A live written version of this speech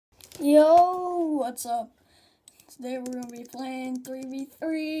Yo, what's up? Today we're gonna be playing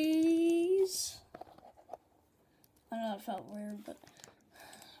 3v3s. I know it felt weird, but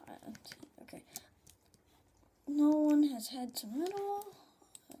okay. No one has head to middle.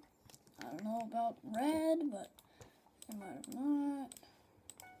 I don't know about red, but I might have not.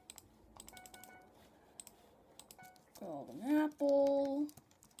 Golden apple.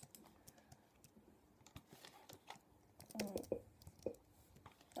 Oh,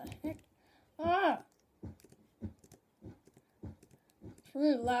 the heck? Ah! It's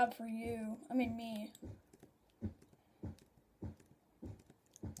really loud for you. I mean, me.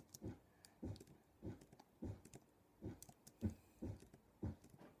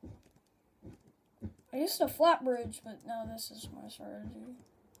 I used to flat bridge, but now this is my strategy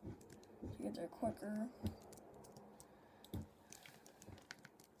to get there quicker.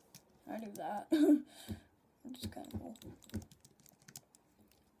 I do that, which is kind of cool.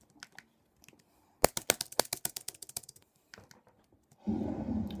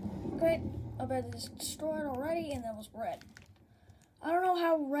 Great, I bet it's destroyed already, and that was red. I don't know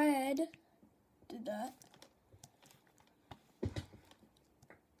how red did that.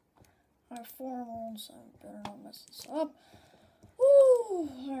 I have 4 emeralds, so I better not mess this up. Ooh,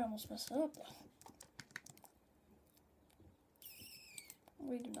 I almost messed it up.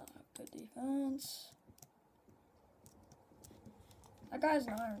 We do not have good defense. That guy's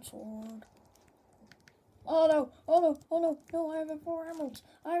an iron sword. Oh no, oh no, oh no, no, I have 4 emeralds.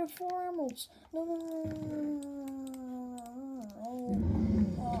 I have 4 emeralds. No, no, no, no, no. Oh my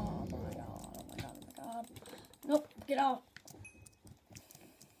god, oh my god, oh my god. Nope, get out.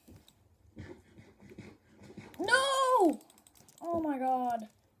 No! Oh my god.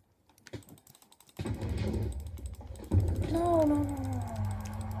 No, no, no, no,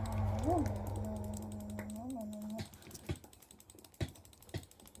 no, no, no, no, no.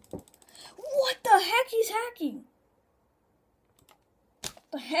 What the heck? He's hacking.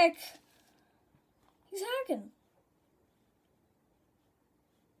 The heck? He's hacking.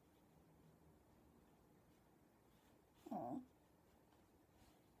 Oh.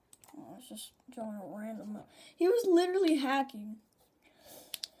 Oh, it's just drawing a random. He was literally hacking.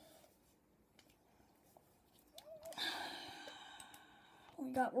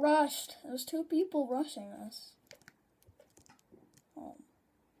 We got rushed. There's 2 people rushing us. Oh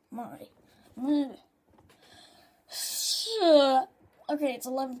my. Okay, it's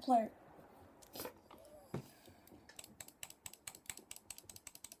 11 player.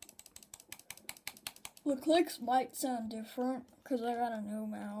 The clicks might sound different because I got a new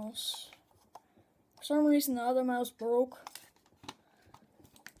mouse. For some reason, the other mouse broke.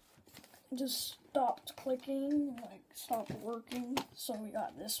 It just stopped clicking, like stopped working. So we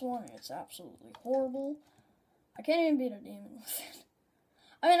got this one. And it's absolutely horrible. I can't even beat a demon with it.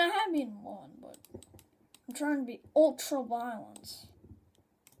 I mean, I have beaten one, but I'm trying to be ultra violence.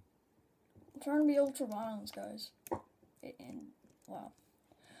 I'm trying to be ultra violence, guys. And wow.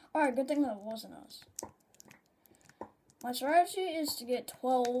 Alright, good thing that wasn't us. My strategy is to get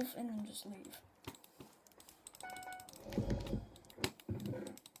 12 and then just leave.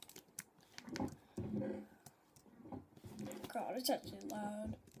 God, it's actually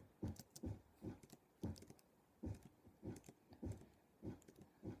loud.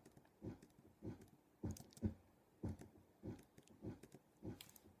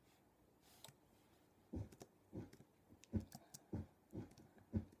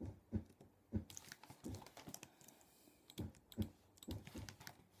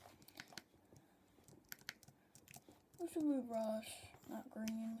 Where should we rush? Not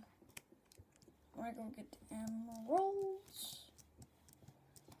green. I go get the emeralds.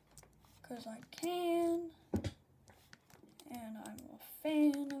 Because I can. And I'm a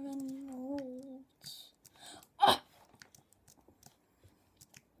fan of emeralds. Ah!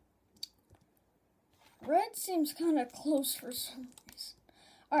 Red seems kind of close for some reason.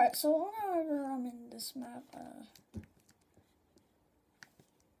 Alright, so whenever I'm in this map,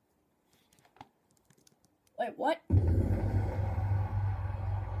 wait, what?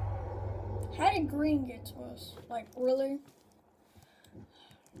 How did green get to us? Like, really?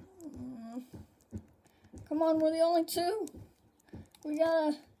 Come on, we're the only 2. We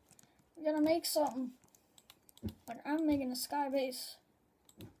gotta make something. Like, I'm making a sky base.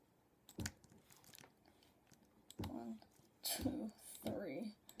 1, 2,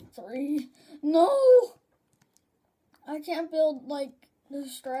 3. 3. No! I can't build, like,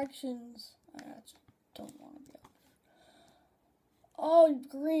 distractions. I just don't want to be up there. Oh,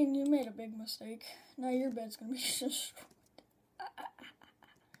 green, you made a big mistake. Now your bed's gonna be destroyed.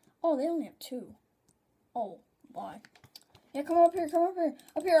 Oh, they only have 2. Oh, why? Yeah, come up here, come up here.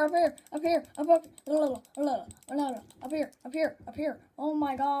 Up here, up here, up here, up here, up here. Oh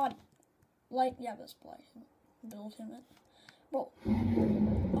my god. Like, yeah, let's play. Build him it. Bro.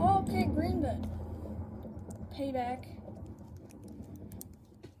 Okay, green bed. Payback.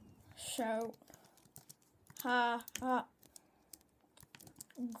 Shout. Ha, ha.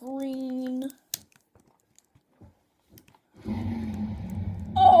 Green.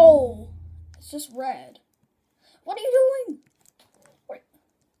 Oh! It's just red. What are you doing? Wait.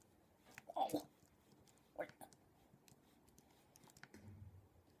 Oh. Wait.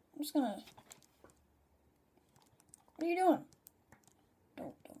 I'm just gonna... What are you doing?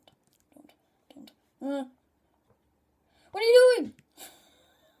 Don't. What are you doing?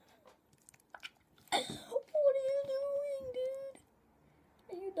 What are you doing, dude?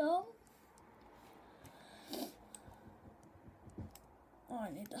 Are you dumb? Oh, I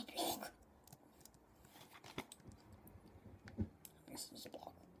need that block. This is a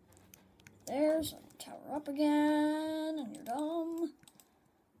block. There's a tower up again, and you're dumb.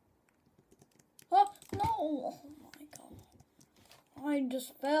 Oh, no! Oh my god. I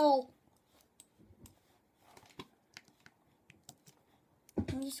just fell.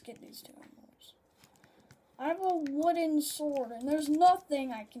 I'll just get these two emeralds. I have a wooden sword, and there's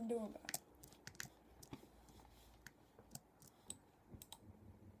nothing I can do about it.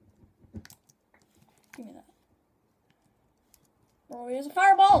 Give me that. Bro, he has a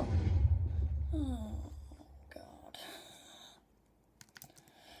fireball! Oh, God.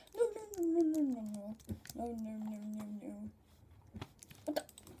 No. What the?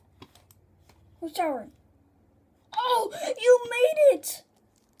 Who's towering? Oh, you made it!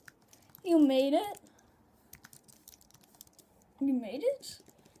 You made it? You made it?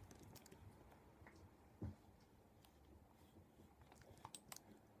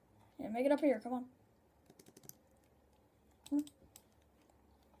 Yeah, make it up here, come on.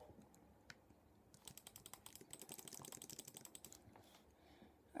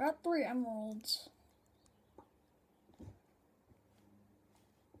 I got 3 emeralds.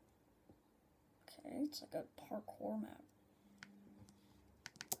 Okay, it's like a parkour map.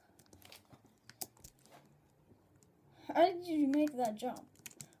 How did you make that jump?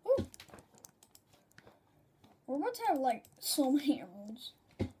 Ooh. We're about to have like so many emeralds.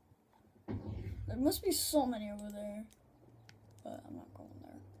 There must be so many over there. But I'm not going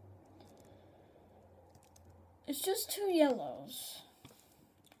there. It's just 2 yellows.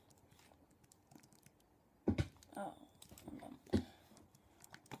 Oh, I'm done.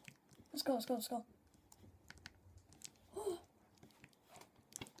 Let's go.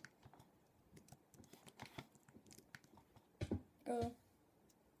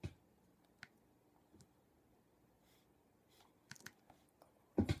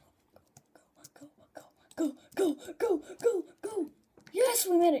 Go. Go. Yes,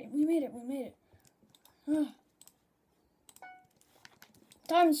 we made it.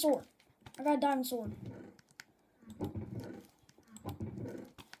 Diamond sword. I got a diamond sword.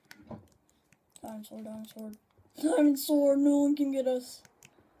 Diamond sword, no one can get us.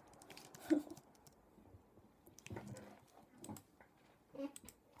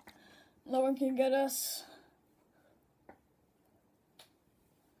 No one can get us.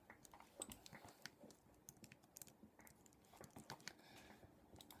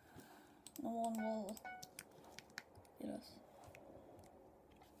 No one will get us.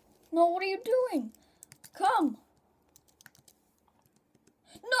 No, what are you doing? Come.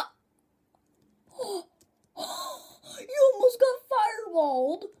 No. You almost got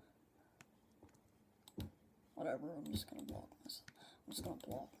fireballed. Whatever, I'm just gonna block this. I'm just gonna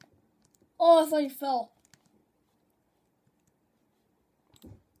block. Oh, I thought you fell.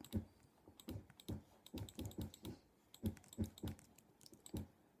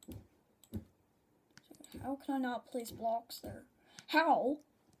 How can I not place blocks there? How?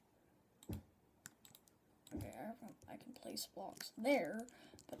 Okay, I can place blocks there,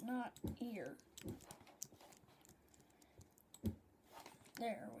 but not here.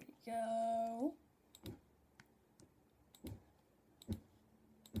 There we go.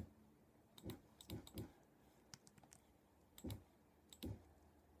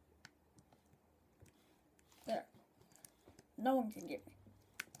 There. No one can get me.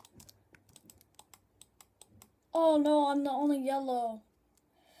 Oh no, I'm the only yellow.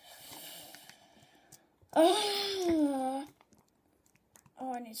 Oh,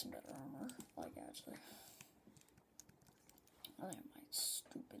 I need some better armor. Like, actually. I have my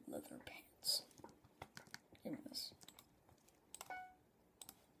stupid leather pants. Give me this.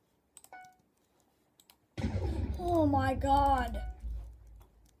 Oh my god.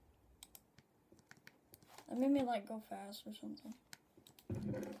 That made me like go fast or something.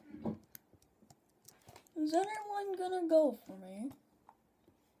 Is anyone gonna go for me?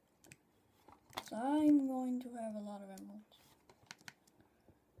 'Cause I'm going to have a lot of emeralds.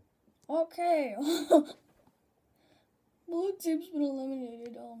 Okay. Blue team's been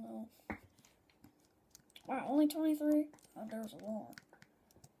eliminated. Oh no. Wow, only 23? Oh, there's more.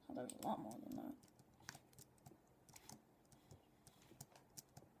 Oh, there's a lot more than that.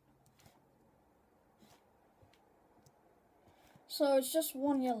 So it's just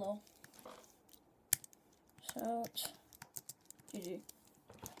one yellow. So it's GG.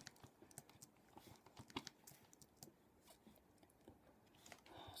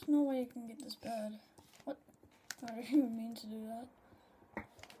 There's no way you can get this bad. What? I didn't even mean to do that.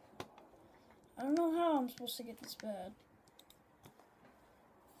 I don't know how I'm supposed to get this bad.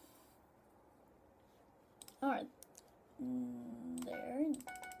 Alright. There.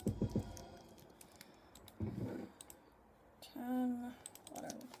 10.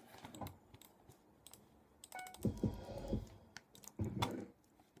 Whatever.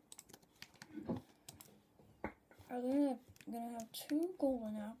 Are they gonna have 2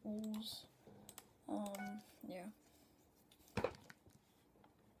 golden apples? Yeah.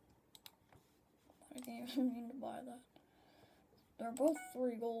 I didn't even mean to buy that. They're both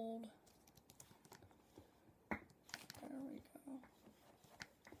 3 gold. There we go.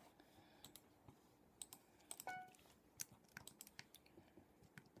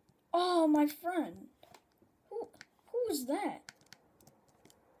 Oh, my friend. Who's that?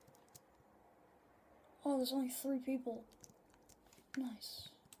 Oh, there's only 3 people. Nice.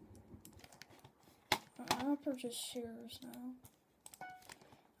 I'll purchase shears now.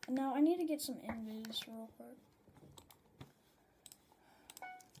 Now I need to get some invis real quick.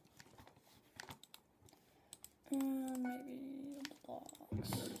 And maybe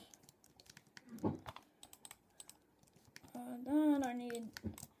blocks. Then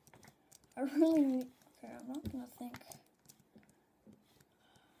I really need, okay, I'm not gonna think.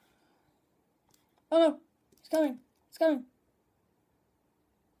 Oh no, it's coming, it's coming.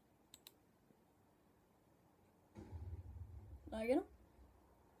 Did I get him?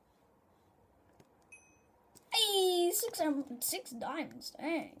 Hey, 6 diamonds,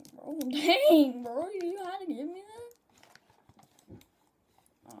 dang, bro, you had to give me that?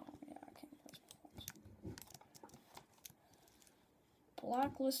 Oh, yeah, I can't press my buttons.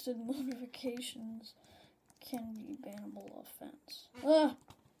 Blacklisted notifications can be bannable offense. Ugh,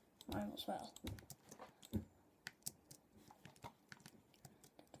 I almost fell.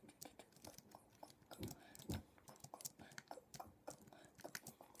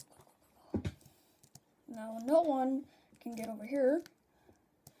 Now no one can get over here.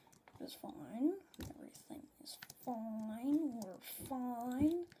 It's fine. Everything is fine. We're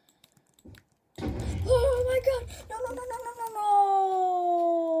fine. Oh my god! No, no, no, no, no, no, no!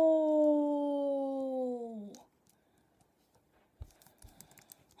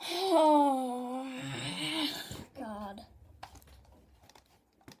 Oh, God.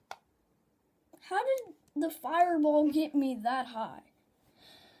 How did the fireball get me that high?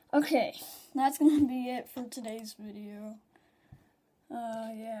 Okay, that's gonna be it for today's video.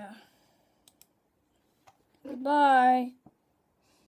 Yeah. Goodbye.